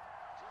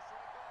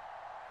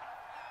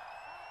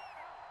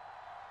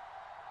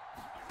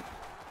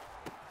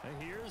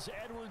 And here's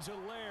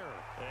Edwards-Helaire.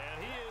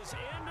 And he is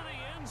into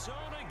the end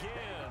zone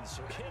again.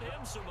 So get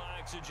him some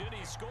oxygen.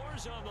 He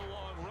scores on the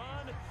long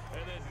run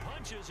and then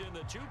punches in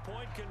the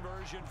two-point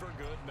conversion for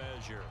good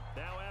measure.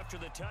 Now after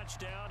the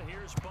touchdown,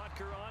 here's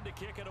Butker on to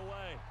kick it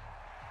away.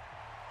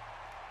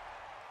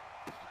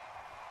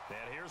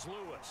 And here's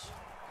Lewis.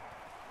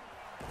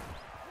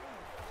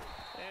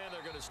 And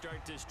they're going to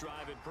start this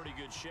drive in pretty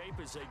good shape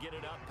as they get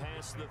it up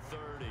past the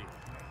 30.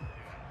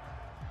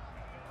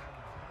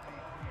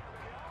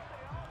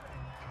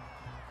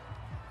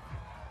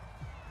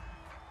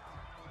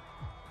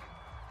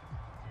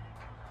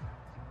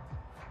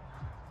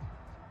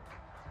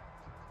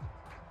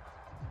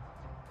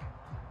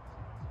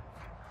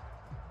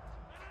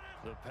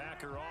 The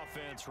Packer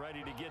offense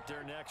ready to get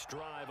their next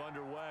drive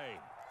underway.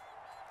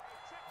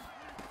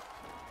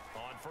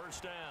 On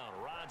first down,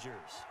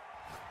 Rodgers.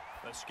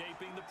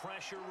 Escaping the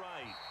pressure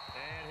right.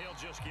 And he'll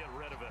just get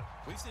rid of it.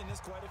 We've seen this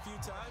quite a few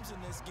times in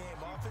this game.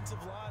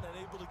 Offensive line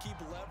unable to keep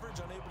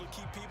leverage, unable to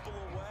keep people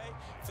away,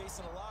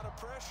 facing a lot of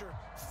pressure.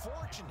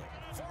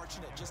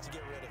 Fortunate just to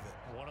get rid of it.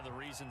 One of the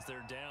reasons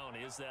they're down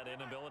is that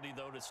inability,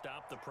 though, to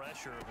stop the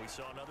pressure. We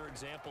saw another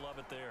example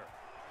of it there.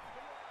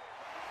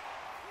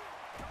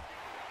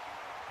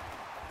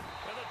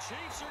 And the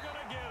Chiefs are going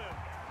to get him.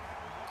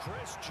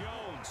 Chris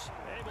Jones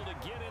able to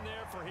get in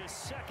there for his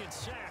second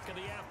sack of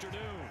the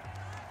afternoon.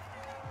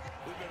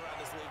 We've been around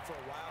this league for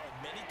a while, and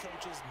many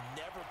coaches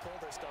never pull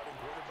their starting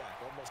quarterback,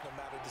 almost no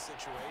matter the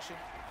situation.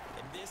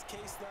 In this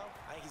case, though,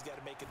 I think he's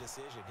got to make a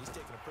decision. He's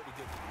taking a pretty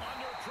good...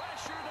 Under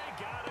pressure, they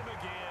got him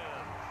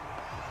again.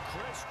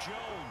 Chris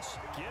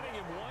Jones getting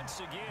him once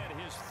again,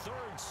 his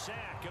third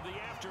sack of the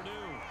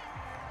afternoon.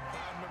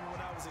 I remember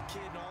when I was a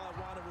kid and all I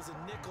wanted was a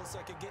nickel so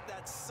I could get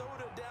that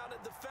soda down at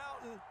the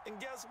fountain. And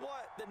guess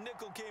what? The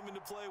nickel came into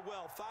play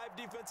well. 5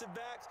 defensive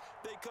backs,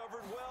 they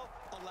covered well,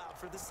 allowed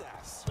for the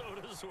sacks.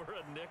 Sodas were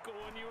a nickel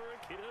when you were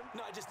a kid?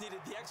 No, I just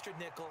needed the extra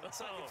nickel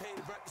so I could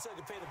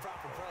pay the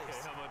proper price.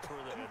 Okay, how much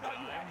were they? A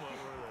dime? What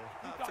were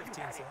they?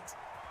 15 cents.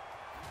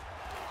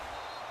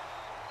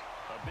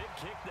 A big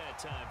kick that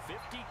time,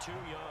 52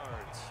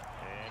 yards.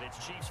 And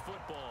it's Chiefs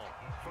football,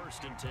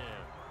 1st and 10.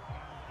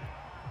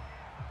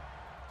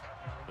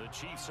 The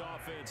Chiefs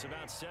offense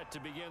about set to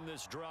begin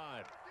this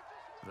drive.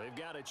 They've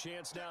got a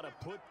chance now to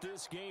put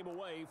this game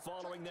away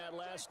following that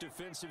last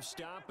defensive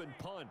stop and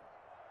punt.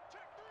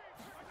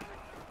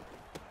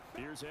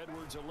 Here's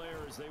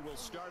Edwards-Helaire as they will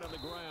start on the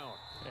ground.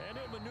 And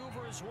he'll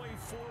maneuver his way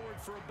forward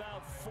for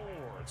about 4.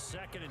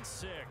 2nd and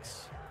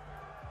 6.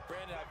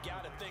 Brandon, I've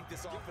got to think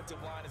this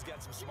offensive line has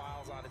got some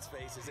smiles on its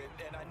faces.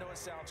 And I know it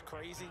sounds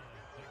crazy,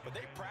 but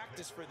they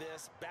practiced for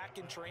this back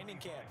in training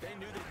camp. They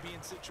knew they'd be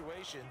in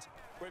situations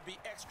where there'd be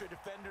extra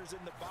defenders in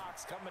the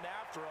box coming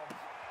after them,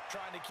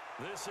 trying to keep...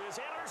 This is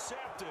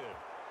intercepted.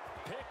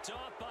 Picked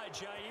off by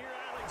Jair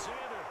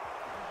Alexander.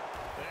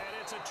 And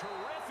it's a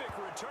terrific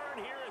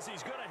return here as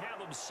he's going to have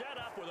them set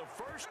up with a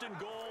 1st and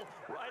goal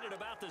right at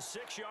about the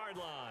 6-yard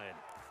line.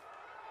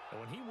 And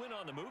when he went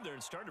on the move there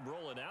and started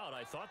rolling out,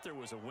 I thought there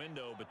was a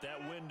window, but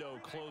that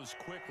window closed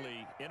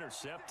quickly,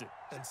 intercepted.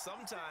 And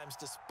sometimes,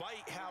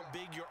 despite how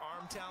big your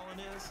arm talent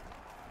is,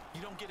 you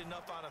don't get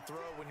enough on a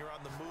throw when you're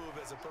on the move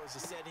as opposed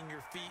to setting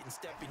your feet and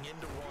stepping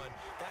into one.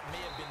 That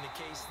may have been the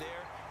case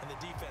there, and the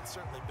defense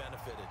certainly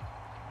benefited.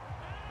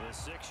 The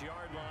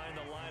 6-yard line,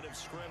 the line of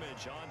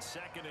scrimmage on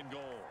 2nd and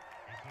goal.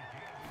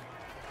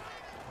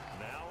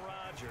 Now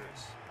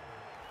Rodgers.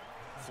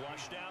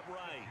 Flushed out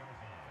right.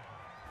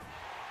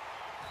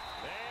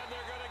 And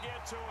they're going to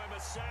get to him,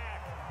 a sack.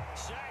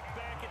 Sack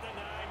back at the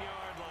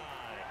 9-yard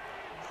line.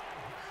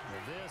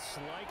 This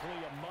likely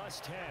a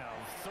must-have,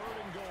 3rd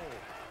and goal.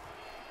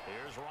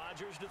 Here's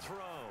Rodgers to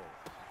throw.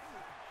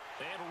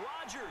 And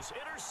Rodgers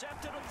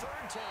intercepted a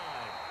 3rd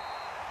time.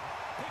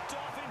 Picked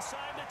off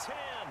inside the 10.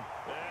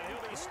 And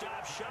he'll be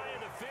stopped shy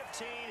of the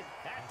 15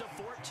 at the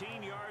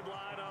 14-yard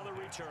line on the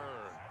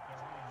return.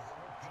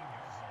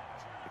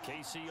 The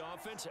KC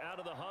offense out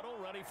of the huddle,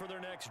 ready for their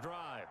next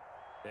drive.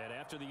 And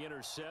after the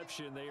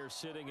interception, they are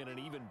sitting in an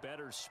even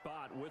better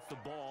spot with the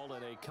ball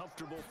and a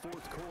comfortable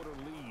 4th quarter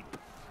lead.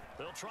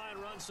 They'll try and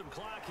run some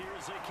clock here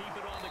as they keep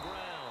it on the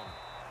ground.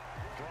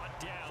 Brought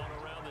down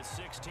around the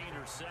 16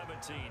 or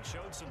 17.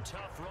 Showed some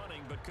tough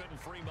running, but couldn't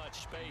free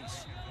much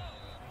space.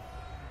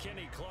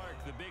 Kenny Clark,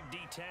 the big D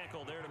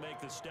tackle there to make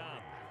the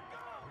stop.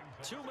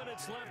 2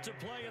 minutes left to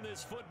play in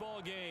this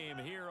football game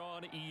here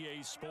on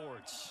EA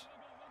Sports.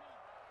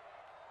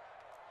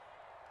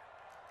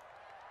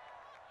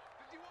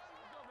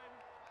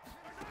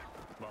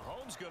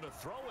 Mahomes going to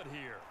throw it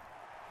here.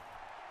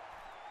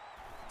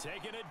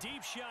 Taking a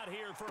deep shot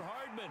here for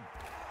Hardman.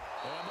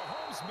 And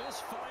Mahomes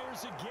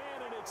misfires again,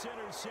 and it's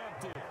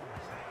intercepted.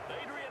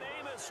 Adrian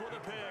Amos with a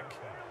pick.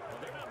 Well,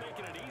 they're not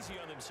making it easy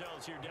on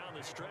themselves here down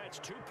the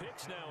stretch. 2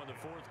 picks now in the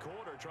 4th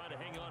quarter, trying to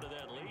hang on to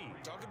that lead.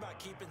 Talk about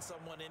keeping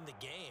someone in the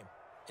game.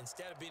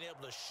 Instead of being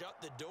able to shut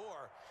the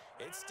door,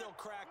 it's still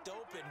cracked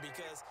open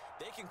because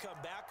they can come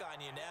back on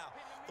you now.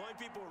 The only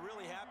people who are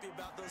really happy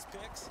about those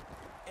picks,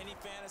 any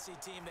fantasy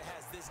team that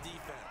has this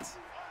defense.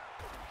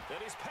 And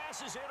his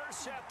pass is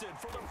intercepted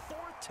for the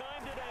 4th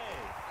time today.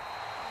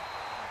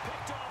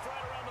 Picked off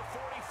right around the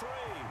 43.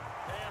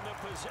 And the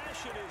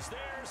possession is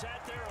theirs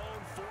at their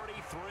own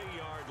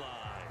 43-yard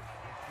line.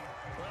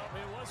 Well,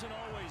 it wasn't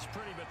always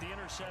pretty, but the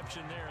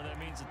interception there, that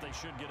means that they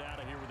should get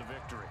out of here with a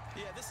victory.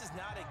 Yeah, this is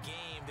not a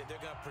game that they're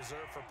going to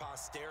preserve for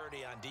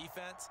posterity on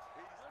defense,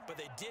 but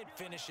they did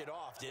finish it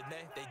off, didn't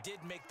they? They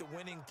did make the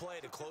winning play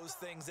to close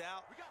things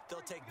out.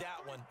 They'll take that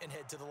one and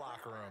head to the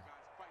locker room.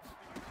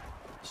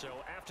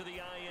 So after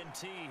the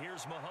INT,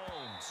 here's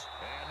Mahomes.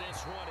 And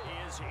this one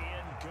is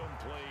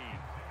incomplete.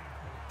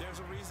 There's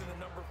a reason the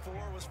number 4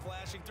 was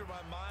flashing through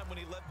my mind when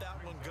he let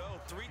that one go.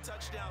 3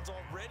 touchdowns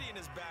already in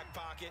his back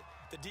pocket.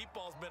 The deep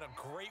ball's been a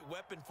great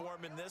weapon for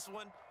him in this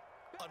one.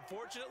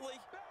 Unfortunately,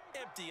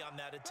 empty on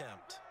that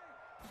attempt.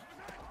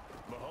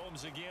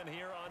 Mahomes again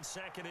here on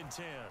 2nd and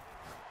 10.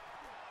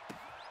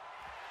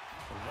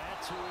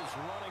 That's who is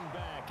running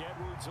back,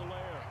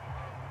 Edwards-Helaire.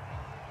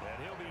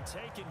 And he'll be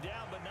taken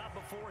down, but not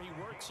before he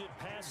works it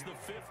past the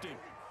 50.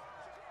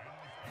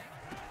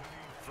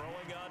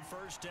 Throwing on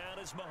first down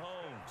is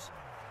Mahomes.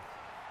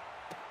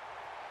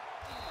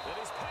 And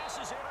his pass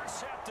is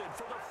intercepted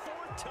for the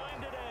 4th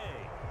time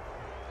today.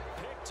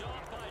 Picked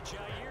off by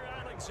Jair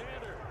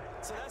Alexander.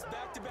 So that's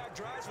back-to-back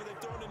drives where they've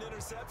thrown an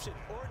interception.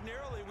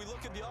 Ordinarily, we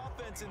look at the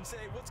offense and say,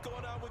 what's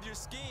going on with your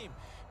scheme?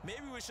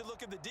 Maybe we should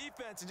look at the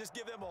defense and just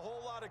give them a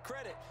whole lot of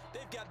credit.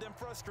 They've got them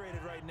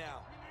frustrated right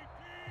now.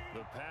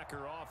 The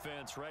Packer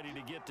offense ready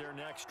to get their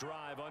next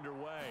drive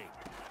underway.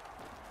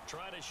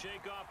 Trying to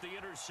shake off the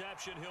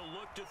interception, he'll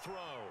look to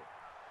throw.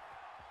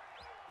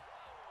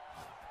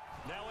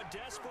 Now a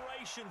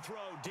desperation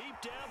throw deep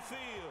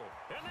downfield.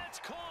 And that's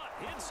caught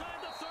inside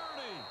the 30.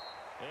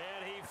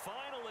 And he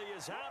finally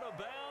is out of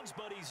bounds,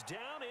 but he's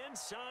down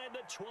inside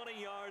the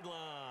 20-yard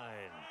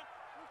line.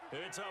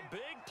 It's a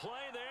big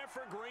play there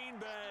for Green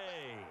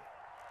Bay.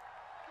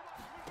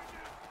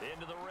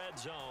 Into the red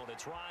zone,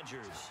 it's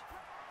Rodgers.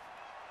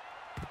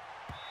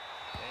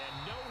 And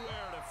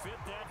nowhere to fit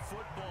that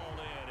football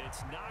in.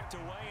 It's knocked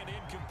away and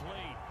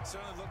incomplete.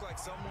 Certainly looked like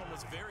someone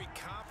was very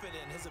confident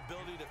in his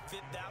ability to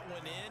fit that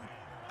one in.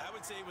 I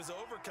would say he was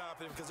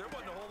overconfident because there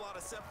wasn't a whole lot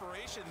of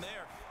separation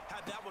there.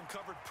 Had that one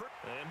covered.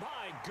 And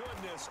my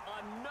goodness,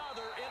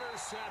 another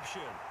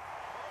interception.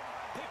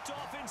 Picked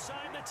off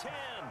inside the 10.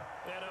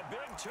 And a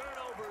big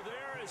turnover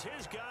there as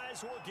his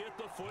guys will get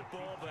the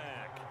football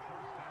back.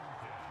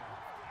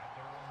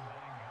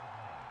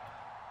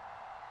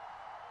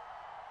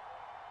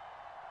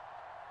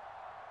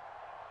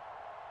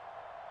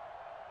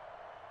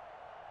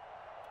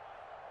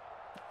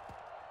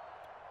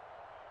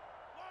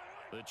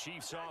 The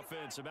Chiefs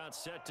offense about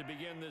set to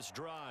begin this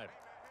drive.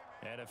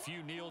 And a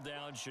few kneel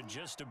downs should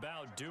just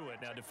about do it.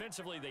 Now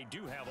defensively they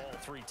do have all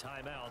 3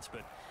 timeouts,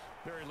 but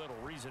very little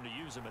reason to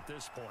use them at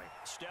this point.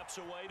 Steps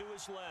away to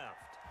his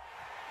left.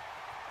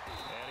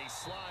 And he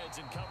slides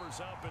and covers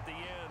up at the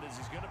end as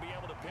he's going to be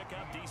able to pick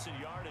up decent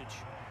yardage.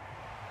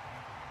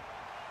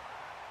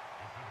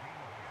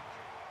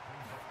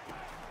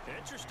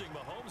 Interesting,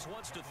 Mahomes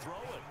wants to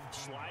throw it.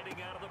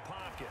 Sliding out of the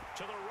pocket.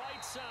 To the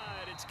right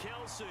side, it's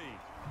Kelsey.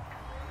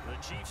 The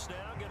Chiefs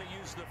now going to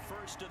use the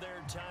first of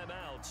their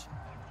timeouts.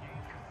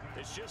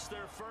 It's just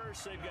their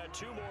first. They've got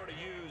 2 more to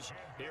use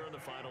here in the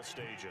final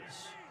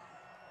stages.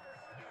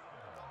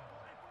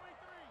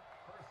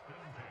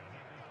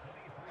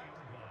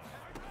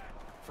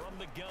 From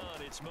the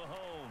gun, it's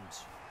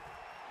Mahomes.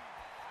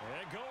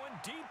 And going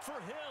deep for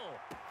Hill.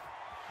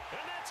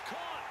 And that's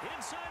caught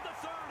inside the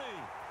 30.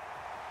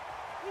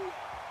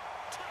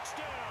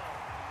 Touchdown.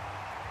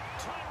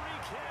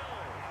 Tyreek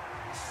Hill.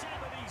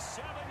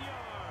 77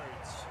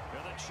 yards.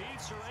 And the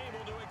Chiefs are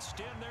able to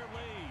extend their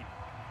lead.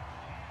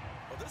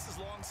 Well, this is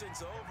long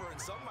since over, and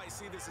some might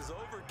see this as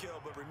overkill,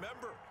 but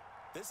remember,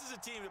 this is a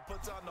team that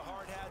puts on the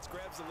hard hats,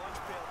 grabs the lunch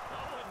pail.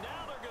 Oh, and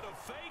now they're going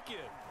to fake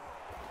it.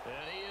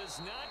 And he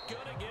is not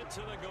going to get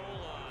to the goal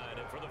line.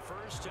 And for the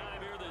first time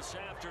here this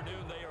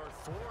afternoon, they are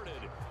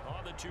thwarted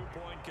on the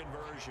 2-point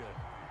conversion.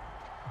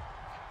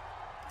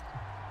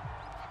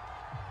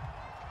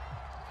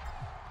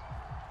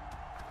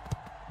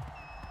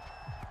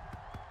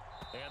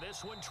 And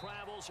this one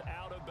travels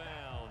out of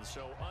bounds,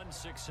 so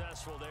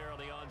unsuccessful there on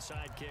the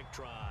onside kick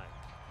try.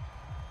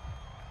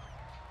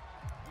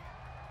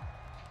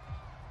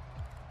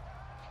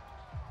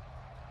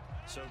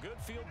 So good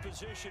field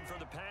position for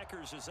the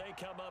Packers as they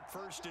come up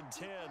 1st and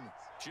 10,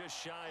 just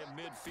shy of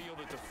midfield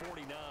at the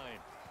 49.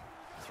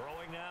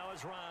 Throwing now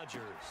is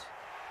Rodgers.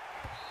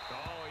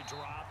 Oh, he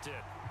dropped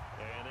it.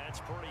 And that's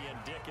pretty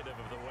indicative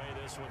of the way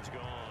this one's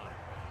gone.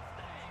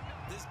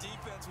 This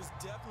defense was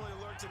definitely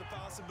alert to the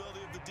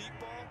possibility of the deep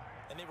ball,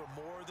 and they were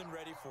more than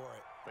ready for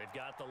it. They've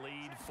got the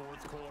lead,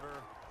 4th quarter.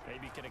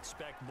 Maybe can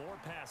expect more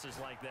passes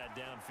like that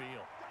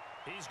downfield.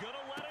 He's going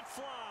to let it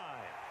fly.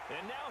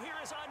 And now here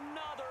is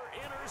another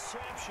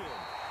interception.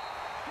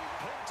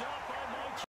 Picked up by Mike.